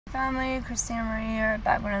Family, Christina Marie here,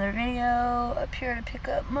 back with another video. Up here to pick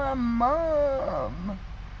up my mom.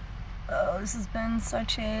 Oh, this has been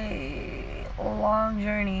such a long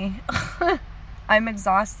journey. I'm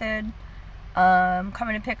exhausted.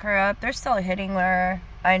 Coming to pick her up. They're still hitting her,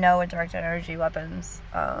 I know, with directed energy weapons,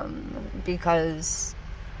 because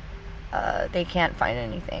they can't find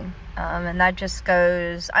anything. And that just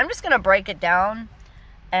goes, I'm just gonna break it down,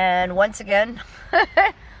 and once again,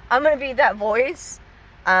 I'm gonna be that voice.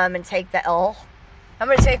 And take the L. I'm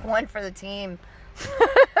going to take one for the team.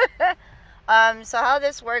 So how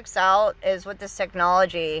this works out is with this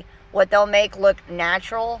technology, what they'll make look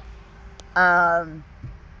natural, as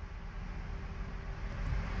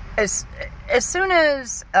soon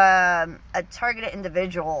as a targeted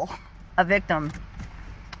individual, a victim,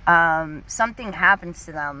 something happens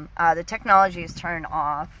to them, the technology is turned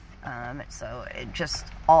off, so it just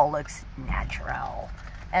all looks natural.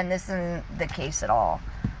 And this isn't the case at all.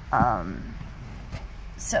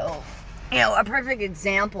 So, you know, a perfect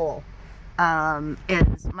example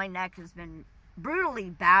is my neck has been brutally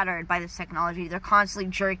battered by this technology. They're constantly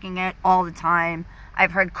jerking it all the time.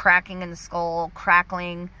 I've heard cracking in the skull,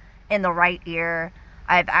 crackling in the right ear.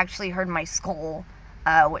 I've actually heard my skull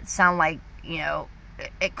would sound like, you know,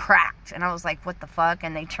 it cracked. And I was like, what the fuck?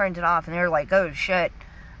 And they turned it off, and they were like, oh shit,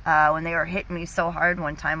 when they were hitting me so hard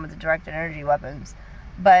one time with the directed energy weapons.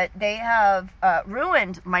 But they have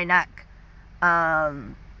ruined my neck.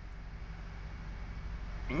 Now,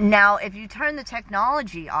 if you turn the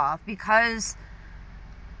technology off, because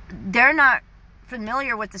they're not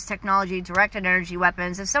familiar with this technology, directed energy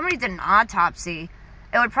weapons, if somebody did an autopsy,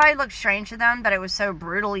 it would probably look strange to them that it was so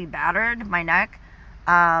brutally battered, my neck.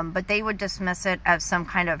 But they would dismiss it as some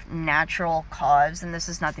kind of natural cause, and this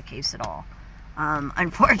is not the case at all.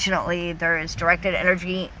 Unfortunately, there is directed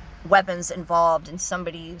energy weapons involved in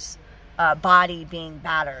somebody's body being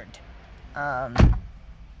battered. I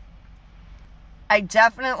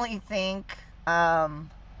definitely think that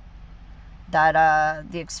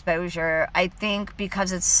the exposure, I think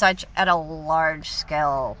because it's such at a large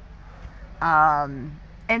scale,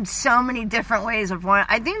 in so many different ways of one,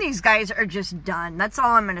 I think these guys are just done. That's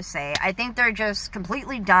all I'm gonna say. I think they're just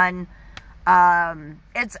completely done.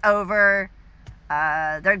 It's over.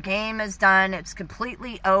 Their game is done. It's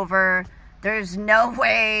completely over. There's no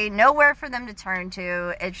way, nowhere for them to turn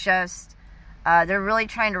to. It's just, they're really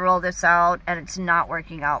trying to roll this out, and it's not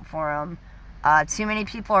working out for them. Too many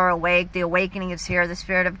people are awake. The awakening is here. The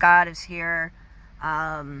Spirit of God is here.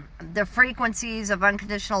 The frequencies of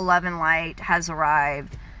unconditional love and light has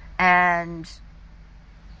arrived. And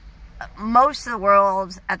most of the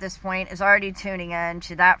world at this point is already tuning in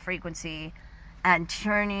to that frequency and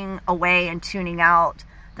turning away and tuning out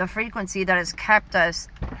the frequency that has kept us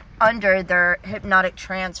under their hypnotic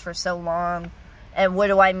trance for so long. And what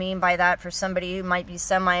do I mean by that? For somebody who might be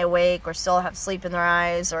semi-awake or still have sleep in their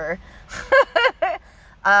eyes, or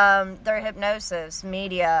their hypnosis,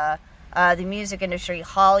 media, the music industry,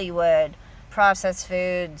 Hollywood, processed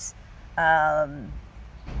foods,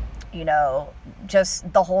 you know,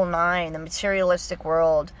 just the whole nine, the materialistic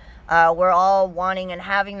world. We're all wanting and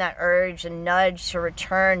having that urge and nudge to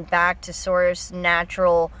return back to source,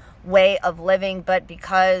 natural way of living, but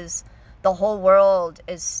because the whole world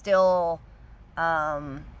is still, you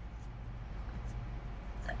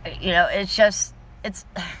know, it's just,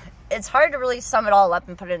 it's hard to really sum it all up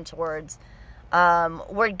and put it into words.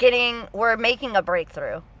 We're making a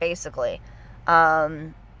breakthrough, basically.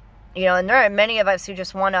 You know, and there are many of us who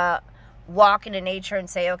just want to walk into nature and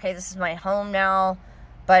say, okay, this is my home now.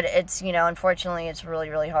 But it's, you know, unfortunately, it's really,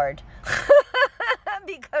 really hard.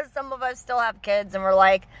 Because some of us still have kids, and we're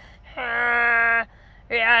like, yeah,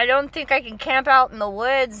 I don't think I can camp out in the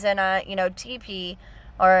woods in a, you know, teepee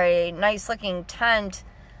or a nice-looking tent.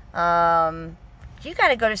 You got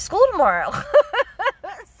to go to school tomorrow.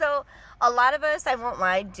 So a lot of us, I won't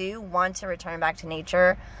lie, do want to return back to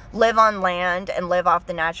nature, live on land, and live off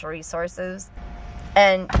the natural resources,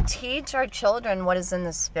 and teach our children what is in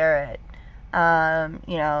the spirit.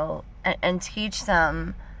 You know, and teach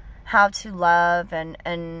them how to love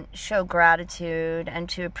and show gratitude and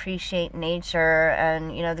to appreciate nature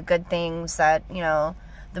and, you know, the good things that, you know,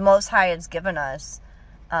 the Most High has given us,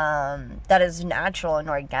 that is natural and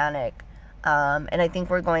organic. And I think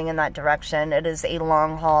we're going in that direction. It is a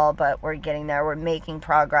long haul, but we're getting there. We're making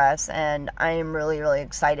progress, and I am really, really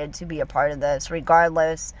excited to be a part of this,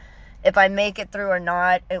 regardless if I make it through or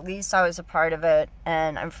not. At least I was a part of it,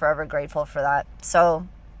 and I'm forever grateful for that. So,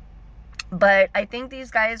 but I think these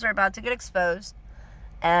guys are about to get exposed,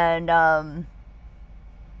 and I'm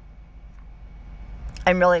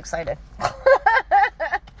really excited.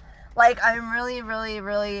 Like, I'm really, really,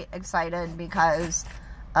 really excited because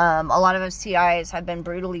a lot of STIs have been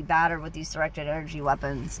brutally battered with these directed energy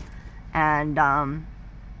weapons. And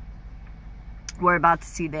we're about to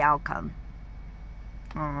see the outcome.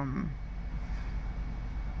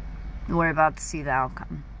 We're about to see the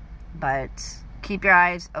outcome. But keep your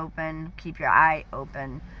eyes open. Keep your eye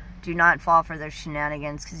open. Do not fall for their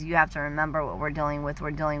shenanigans, because you have to remember what we're dealing with. We're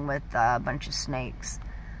dealing with a bunch of snakes.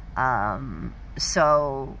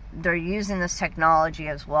 So they're using this technology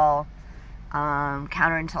as well.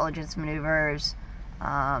 Counterintelligence maneuvers,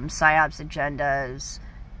 PSYOPs agendas,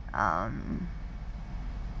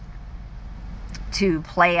 to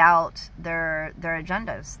play out their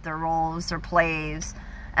agendas, their roles, their plays.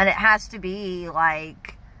 And it has to be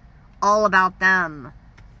like all about them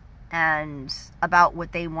and about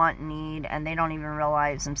what they want and need, and they don't even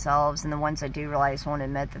realize themselves, and the ones that do realize won't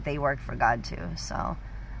admit that they work for God too. So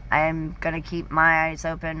I am going to keep my eyes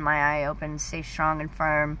open, my eye open, stay strong and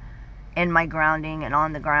firm in my grounding and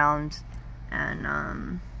on the ground,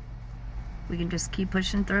 and we can just keep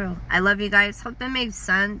pushing through. I love you guys. Hope that made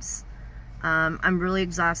sense. I'm really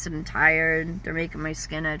exhausted and tired. They're making my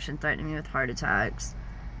skin itch and threatening me with heart attacks,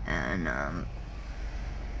 and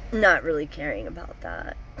not really caring about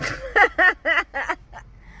that.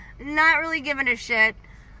 Not really giving a shit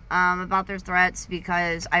about their threats,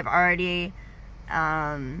 because I've already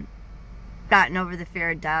gotten over the fear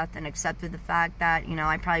of death and accepted the fact that, you know,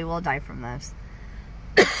 I probably will die from this.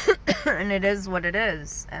 And it is what it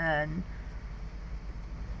is. And,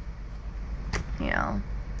 you know,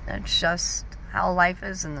 it's just how life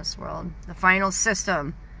is in this world. The final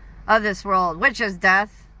system of this world, which is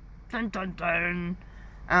death. Dun, dun, dun.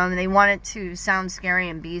 They want it to sound scary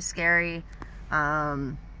and be scary.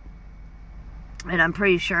 And I'm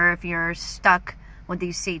pretty sure if you're stuck with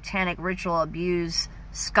these satanic ritual abuse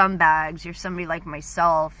scumbags, you're somebody like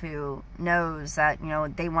myself who knows that, you know,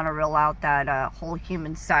 they want to reel out that whole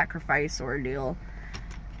human sacrifice ordeal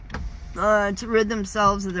to rid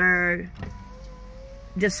themselves of their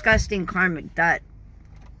disgusting karmic debt.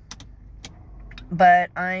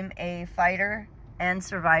 But I'm a fighter and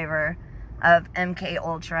survivor of MK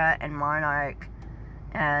Ultra and Monarch,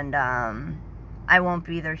 and I won't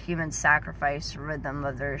be their human sacrifice to rid them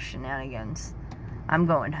of their shenanigans. I'm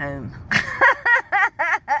going home.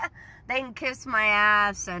 They can kiss my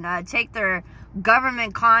ass and take their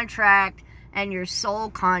government contract and your soul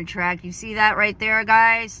contract. You see that right there,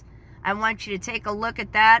 guys? I want you to take a look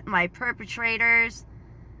at that, my perpetrators,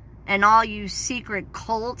 and all you secret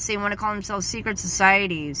cults. They want to call themselves secret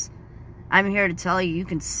societies. I'm here to tell you, you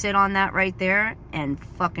can sit on that right there and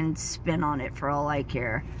fucking spin on it for all I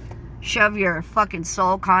care. Shove your fucking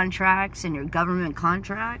soul contracts and your government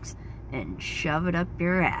contracts and shove it up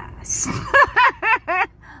your ass.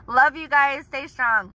 Love you guys. Stay strong.